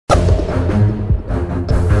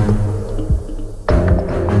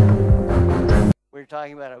We're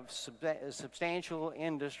talking about a substantial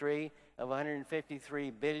industry of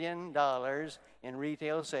 $153 billion in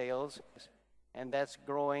retail sales, and that's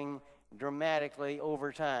growing dramatically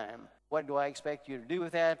over time. What do I expect you to do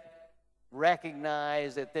with that?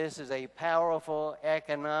 Recognize that this is a powerful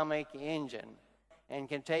economic engine and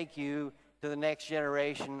can take you to the next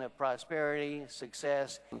generation of prosperity,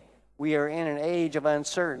 success. We are in an age of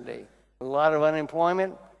uncertainty. A lot of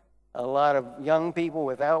unemployment, a lot of young people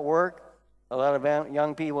without work, a lot of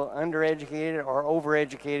young people undereducated or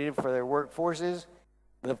overeducated for their workforces.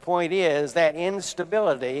 The point is that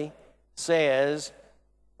instability says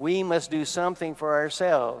we must do something for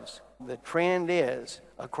ourselves. The trend is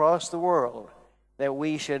across the world that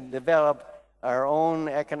we should develop our own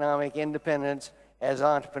economic independence as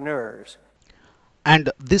entrepreneurs.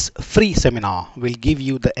 And this free seminar will give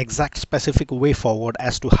you the exact specific way forward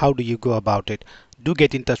as to how do you go about it. Do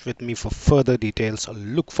get in touch with me for further details.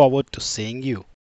 Look forward to seeing you.